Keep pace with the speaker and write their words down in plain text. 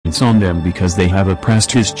on them because they have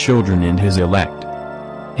oppressed his children and his elect.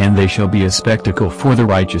 And they shall be a spectacle for the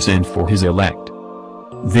righteous and for his elect.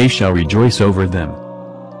 They shall rejoice over them.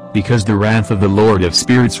 Because the wrath of the Lord of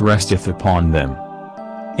spirits resteth upon them.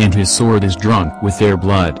 And his sword is drunk with their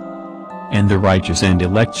blood. And the righteous and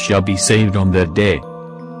elect shall be saved on that day.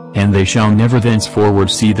 And they shall never thenceforward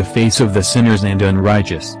see the face of the sinners and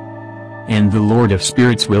unrighteous. And the Lord of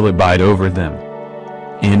spirits will abide over them.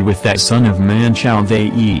 And with that Son of Man shall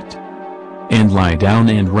they eat, and lie down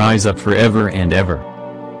and rise up forever and ever.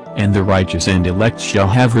 And the righteous and elect shall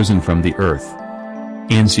have risen from the earth,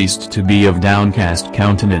 and ceased to be of downcast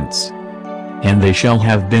countenance. And they shall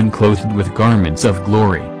have been clothed with garments of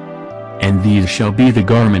glory. And these shall be the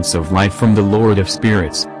garments of life from the Lord of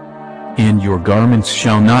spirits. And your garments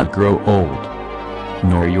shall not grow old,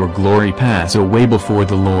 nor your glory pass away before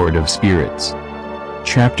the Lord of spirits.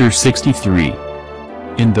 Chapter 63.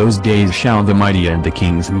 In those days shall the mighty and the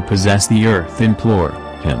kings who possess the earth implore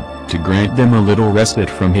him, to grant them a little respite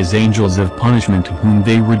from his angels of punishment to whom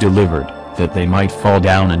they were delivered, that they might fall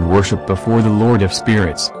down and worship before the Lord of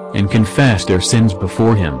spirits, and confess their sins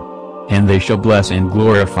before him. And they shall bless and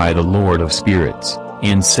glorify the Lord of spirits,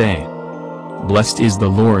 and say, Blessed is the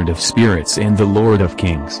Lord of spirits and the Lord of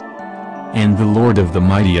kings, and the Lord of the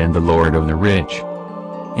mighty and the Lord of the rich,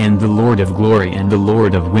 and the Lord of glory and the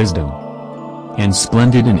Lord of wisdom. And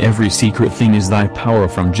splendid in every secret thing is thy power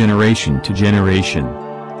from generation to generation,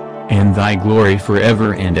 and thy glory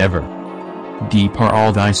forever and ever. Deep are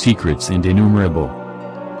all thy secrets and innumerable,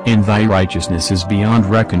 and thy righteousness is beyond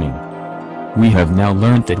reckoning. We have now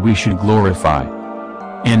learnt that we should glorify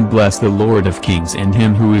and bless the Lord of kings and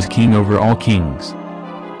him who is king over all kings.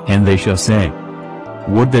 And they shall say,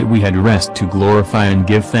 Would that we had rest to glorify and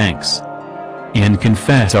give thanks, and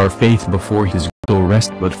confess our faith before his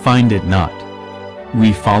rest, but find it not.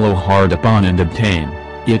 We follow hard upon and obtain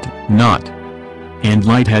it not. And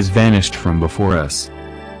light has vanished from before us,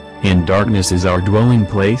 and darkness is our dwelling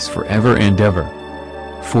place forever and ever.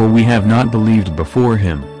 For we have not believed before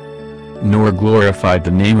him, nor glorified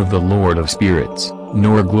the name of the Lord of spirits,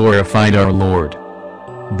 nor glorified our Lord.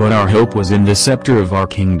 But our hope was in the scepter of our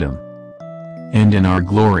kingdom, and in our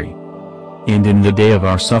glory. And in the day of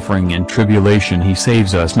our suffering and tribulation he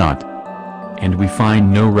saves us not. And we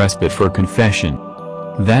find no respite for confession,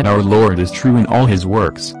 that our Lord is true in all his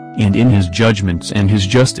works, and in his judgments and his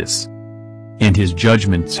justice. And his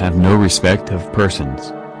judgments have no respect of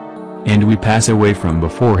persons. And we pass away from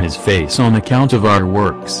before his face on account of our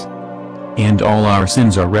works. And all our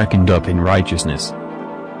sins are reckoned up in righteousness.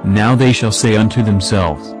 Now they shall say unto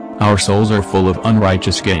themselves, Our souls are full of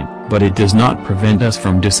unrighteous gain, but it does not prevent us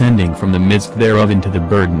from descending from the midst thereof into the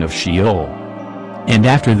burden of Sheol. And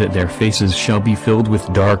after that their faces shall be filled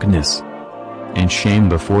with darkness and shame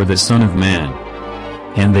before the Son of Man.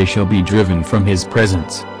 And they shall be driven from his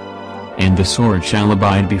presence, and the sword shall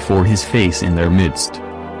abide before his face in their midst.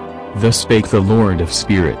 Thus spake the Lord of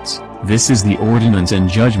spirits, This is the ordinance and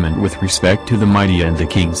judgment with respect to the mighty and the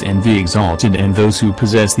kings and the exalted and those who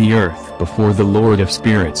possess the earth before the Lord of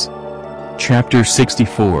spirits. Chapter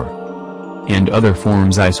 64. And other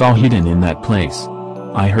forms I saw hidden in that place.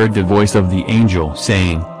 I heard the voice of the angel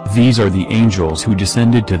saying, These are the angels who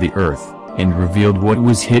descended to the earth, and revealed what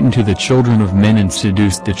was hidden to the children of men and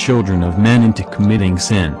seduced the children of men into committing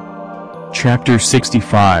sin. Chapter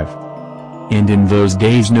 65. And in those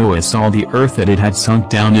days Noah saw the earth that it had sunk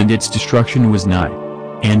down and its destruction was nigh.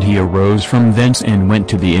 And he arose from thence and went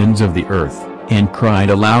to the ends of the earth, and cried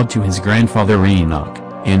aloud to his grandfather Enoch.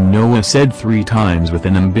 And Noah said 3 times with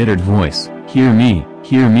an embittered voice, Hear me,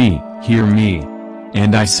 hear me, hear me.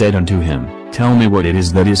 And I said unto him, Tell me what it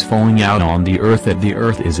is that is falling out on the earth, that the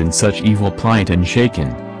earth is in such evil plight and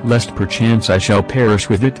shaken, lest perchance I shall perish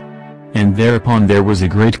with it? And thereupon there was a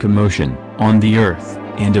great commotion on the earth,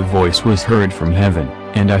 and a voice was heard from heaven,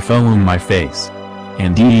 and I fell on my face.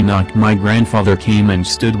 And Enoch my grandfather came and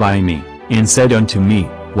stood by me, and said unto me,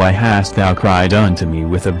 Why hast thou cried unto me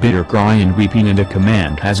with a bitter cry and weeping? And a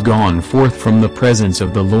command has gone forth from the presence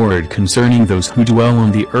of the Lord concerning those who dwell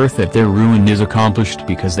on the earth, that their ruin is accomplished,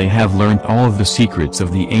 because they have learnt all of the secrets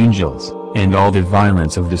of the angels, and all the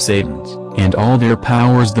violence of the Satans, and all their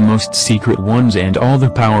powers, the most secret ones, and all the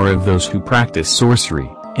power of those who practice sorcery,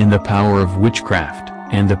 and the power of witchcraft,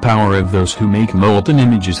 and the power of those who make molten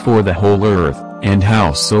images for the whole earth, and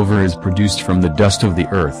how silver is produced from the dust of the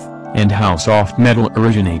earth, and how soft metal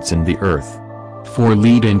originates in the earth. For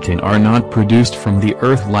lead and tin are not produced from the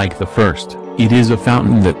earth like the first, it is a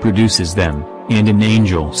fountain that produces them, and an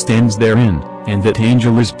angel stands therein, and that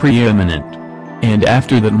angel is preeminent. And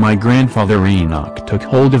after that my grandfather Enoch took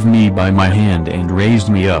hold of me by my hand and raised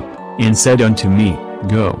me up, and said unto me,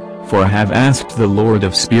 Go, for I have asked the Lord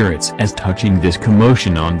of spirits as touching this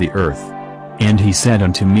commotion on the earth. And he said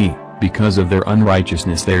unto me, Because of their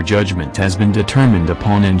unrighteousness their judgment has been determined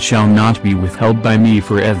upon and shall not be withheld by me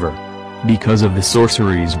forever. Because of the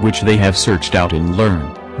sorceries which they have searched out and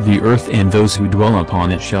learned, the earth and those who dwell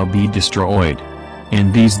upon it shall be destroyed.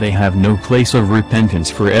 And these they have no place of repentance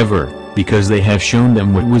forever, because they have shown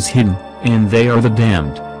them what was hidden, and they are the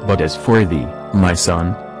damned. But as for thee, my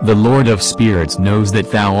son, the Lord of spirits knows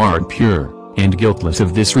that thou art pure, and guiltless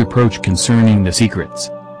of this reproach concerning the secrets.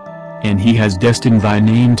 And he has destined thy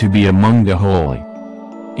name to be among the holy,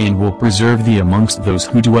 and will preserve thee amongst those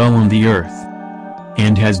who dwell on the earth,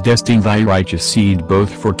 and has destined thy righteous seed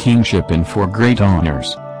both for kingship and for great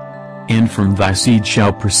honors. And from thy seed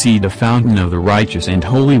shall proceed a fountain of the righteous and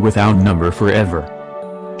holy without number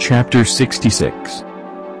forever. Chapter 66.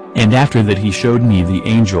 And after that he showed me the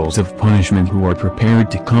angels of punishment who are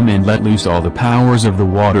prepared to come and let loose all the powers of the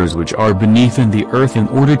waters which are beneath in the earth in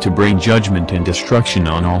order to bring judgment and destruction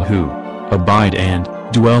on all who abide and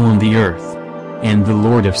dwell on the earth. And the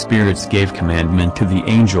Lord of spirits gave commandment to the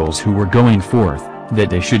angels who were going forth, that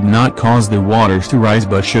they should not cause the waters to rise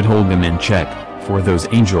but should hold them in check, for those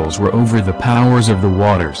angels were over the powers of the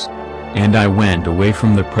waters. And I went away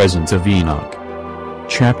from the presence of Enoch.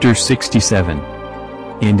 Chapter 67.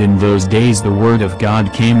 And in those days the word of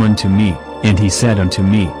God came unto me, and he said unto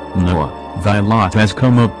me, Noah, thy lot has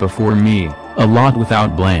come up before me, a lot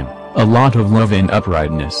without blame, a lot of love and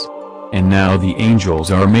uprightness. And now the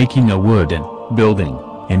angels are making a wood and building,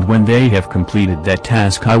 and when they have completed that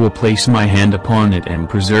task I will place my hand upon it and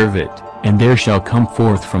preserve it, and there shall come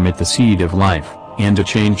forth from it the seed of life, and a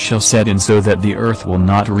change shall set in so that the earth will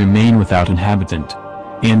not remain without inhabitant.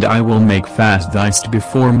 And I will make fast thy seed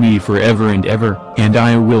before me forever and ever, and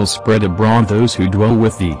I will spread abroad those who dwell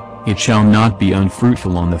with thee. It shall not be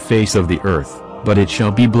unfruitful on the face of the earth, but it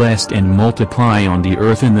shall be blessed and multiply on the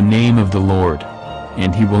earth in the name of the Lord.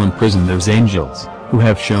 And he will imprison those angels, who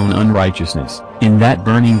have shown unrighteousness, in that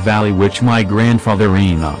burning valley which my grandfather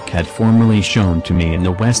Enoch had formerly shown to me in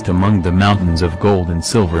the west among the mountains of gold and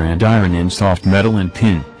silver and iron and soft metal and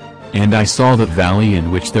tin. And I saw that valley in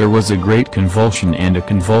which there was a great convulsion and a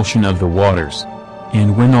convulsion of the waters.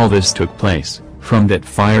 And when all this took place, from that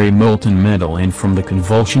fiery molten metal and from the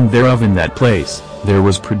convulsion thereof in that place, there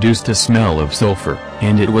was produced a smell of sulfur,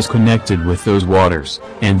 and it was connected with those waters,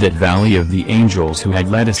 and that valley of the angels who had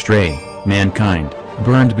led astray mankind,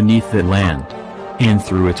 burned beneath that land. And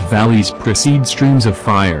through its valleys proceed streams of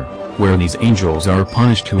fire, where these angels are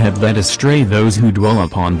punished who had led astray those who dwell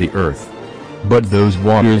upon the earth. But those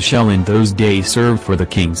waters shall in those days serve for the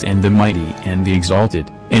kings and the mighty and the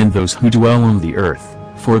exalted, and those who dwell on the earth,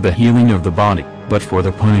 for the healing of the body, but for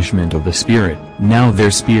the punishment of the spirit. Now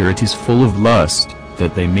their spirit is full of lust,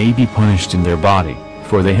 that they may be punished in their body,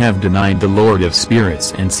 for they have denied the Lord of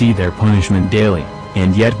spirits and see their punishment daily,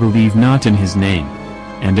 and yet believe not in his name.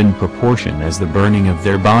 And in proportion as the burning of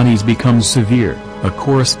their bodies becomes severe, a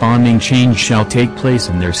corresponding change shall take place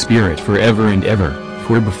in their spirit forever and ever.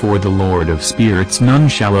 For before the Lord of spirits none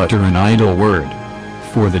shall utter an idle word.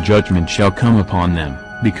 For the judgment shall come upon them,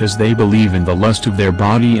 because they believe in the lust of their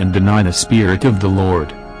body and deny the Spirit of the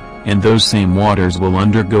Lord. And those same waters will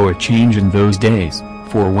undergo a change in those days,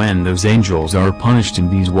 for when those angels are punished in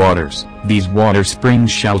these water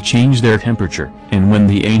springs shall change their temperature, and when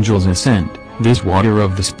the angels ascend, this water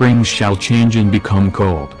of the springs shall change and become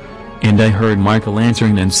cold. And I heard Michael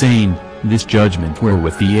answering and saying, This judgment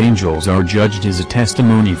wherewith the angels are judged is a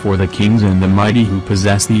testimony for the kings and the mighty who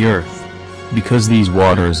possess the earth. Because these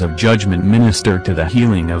waters of judgment minister to the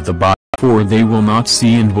healing of the body, for they will not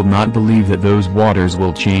see and will not believe that those waters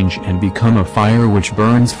will change and become a fire which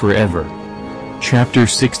burns forever. Chapter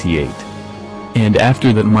 68. And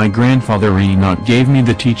after that my grandfather Enoch gave me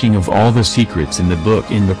the teaching of all the secrets in the book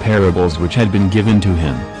in the parables which had been given to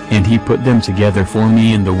him, and he put them together for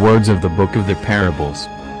me in the words of the book of the parables.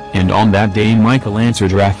 And on that day Michael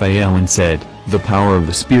answered Raphael and said, The power of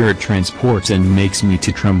the Spirit transports and makes me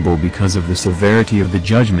to tremble because of the severity of the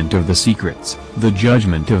judgment of the secrets, the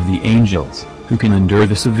judgment of the angels, who can endure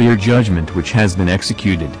the severe judgment which has been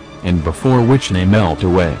executed, and before which they melt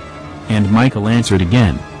away. And Michael answered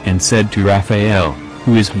again, and said to Raphael,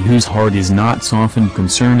 Who is he whose heart is not softened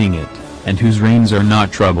concerning it, and whose reins are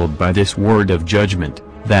not troubled by this word of judgment,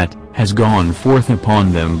 that has gone forth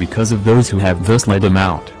upon them because of those who have thus led them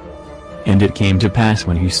out? And it came to pass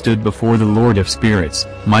when he stood before the Lord of spirits,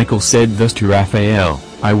 Michael said thus to Raphael,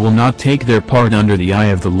 I will not take their part under the eye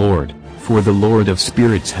of the Lord, for the Lord of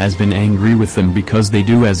spirits has been angry with them because they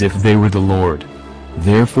do as if they were the Lord.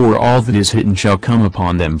 Therefore all that is hidden shall come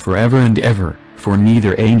upon them forever and ever, for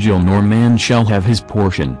neither angel nor man shall have his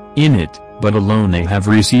portion in it, but alone they have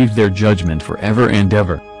received their judgment forever and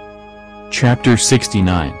ever. Chapter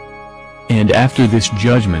 69. And after this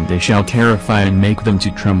judgment they shall terrify and make them to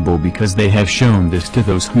tremble, because they have shown this to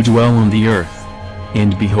those who dwell on the earth.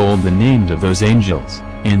 And behold the names of those angels,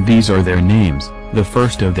 and these are their names: the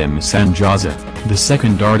first of them is Sanjaza, the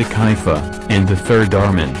second Ardakaifa, and the third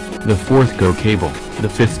Arman, the fourth Gokabel, the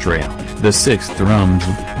fifth Trail, the sixth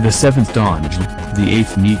Ramjl, the seventh Donjl, the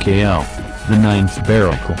eighth Mikael, the ninth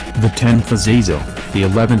Barakal, the 10th Azazel, the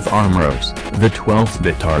 11th Armros, the 12th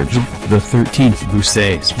Bitarjl, the 13th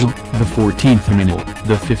Busasjl, the 14th Minil,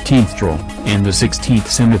 the 15th Troll, and the 16th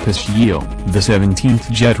Semipashiel, the 17th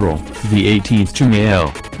Jetrol, the 18th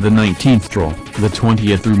Chumael, the 19th Troll, the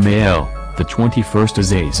 20th Rumael, the 21st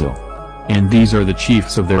Azazel. And these are the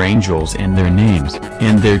chiefs of their angels and their names,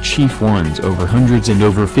 and their chief ones over hundreds and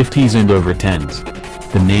over fifties and over tens.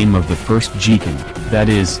 The name of the first Jechan, that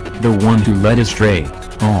is, the one who led astray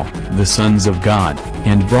all the sons of God,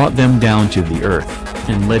 and brought them down to the earth,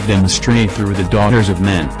 and led them astray through the daughters of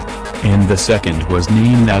men. And the second was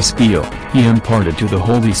named Askiel, he imparted to the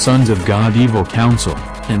holy sons of God evil counsel,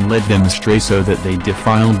 and led them astray so that they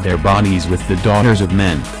defiled their bodies with the daughters of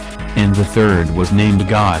men. And the third was named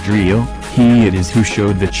Gadriel, he it is who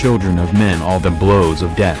showed the children of men all the blows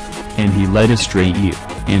of death, and he led astray Eve,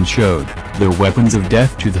 and showed the weapons of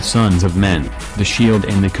death to the sons of men, the shield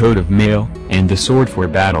and the coat of mail, and the sword for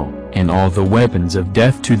battle, and all the weapons of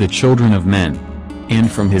death to the children of men. And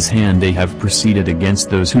from his hand they have proceeded against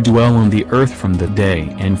those who dwell on the earth from that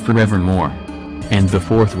day and forevermore. And the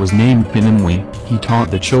fourth was named Pinimwi, he taught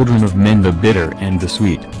the children of men the bitter and the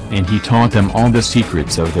sweet, and he taught them all the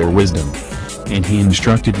secrets of their wisdom. And he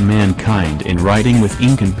instructed mankind in writing with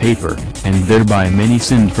ink and paper, and thereby many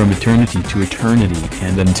sinned from eternity to eternity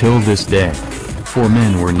and until this day. For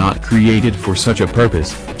men were not created for such a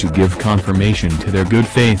purpose, to give confirmation to their good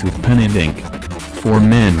faith with pen and ink. For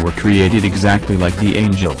men were created exactly like the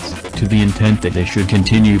angels, to the intent that they should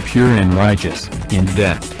continue pure and righteous, and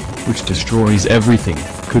death, which destroys everything,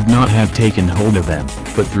 could not have taken hold of them,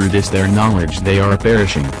 but through this their knowledge they are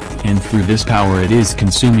perishing, and through this power it is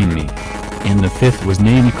consuming me. And the fifth was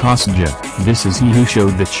named Kosja, this is he who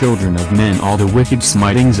showed the children of men all the wicked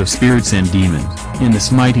smitings of spirits and demons, in the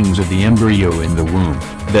smitings of the embryo in the womb,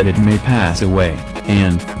 that it may pass away,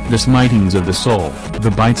 and the smitings of the soul, the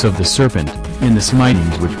bites of the serpent, in the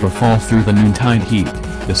smitings which befall through the noontide heat,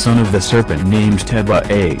 the son of the serpent named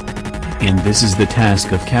Teba-A. And this is the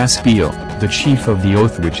task of Caspiel, the chief of the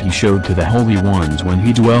oath which he showed to the holy ones when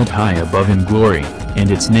he dwelt high above in glory, and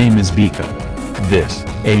its name is Beka. This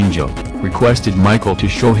angel requested Michael to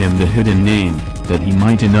show him the hidden name, that he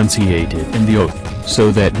might enunciate it in the oath,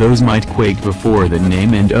 so that those might quake before the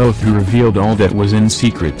name and oath who revealed all that was in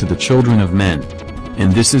secret to the children of men.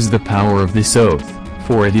 And this is the power of this oath,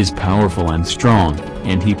 for it is powerful and strong,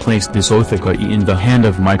 and he placed this oath in the hand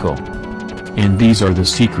of Michael. And these are the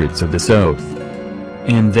secrets of this oath.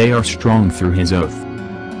 And they are strong through his oath.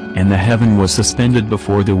 And the heaven was suspended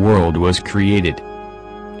before the world was created,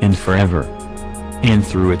 and forever. And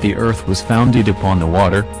through it the earth was founded upon the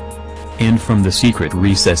water. And from the secret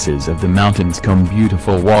recesses of the mountains come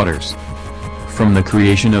beautiful waters. From the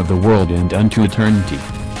creation of the world and unto eternity.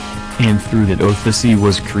 And through that oath the sea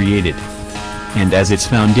was created. And as its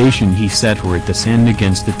foundation he set for it the sand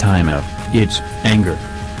against the time of its anger.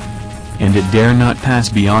 And it dare not pass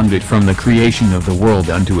beyond it from the creation of the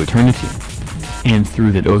world unto eternity. And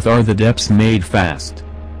through that oath are the depths made fast,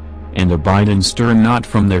 and abide and stir not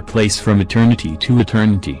from their place from eternity to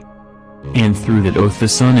eternity. And through that oath the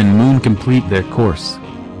sun and moon complete their course,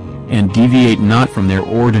 and deviate not from their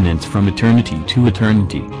ordinance from eternity to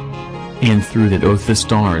eternity. And through that oath the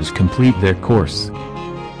stars complete their course,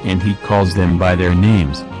 and he calls them by their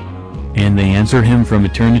names, and they answer him from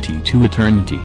eternity to eternity.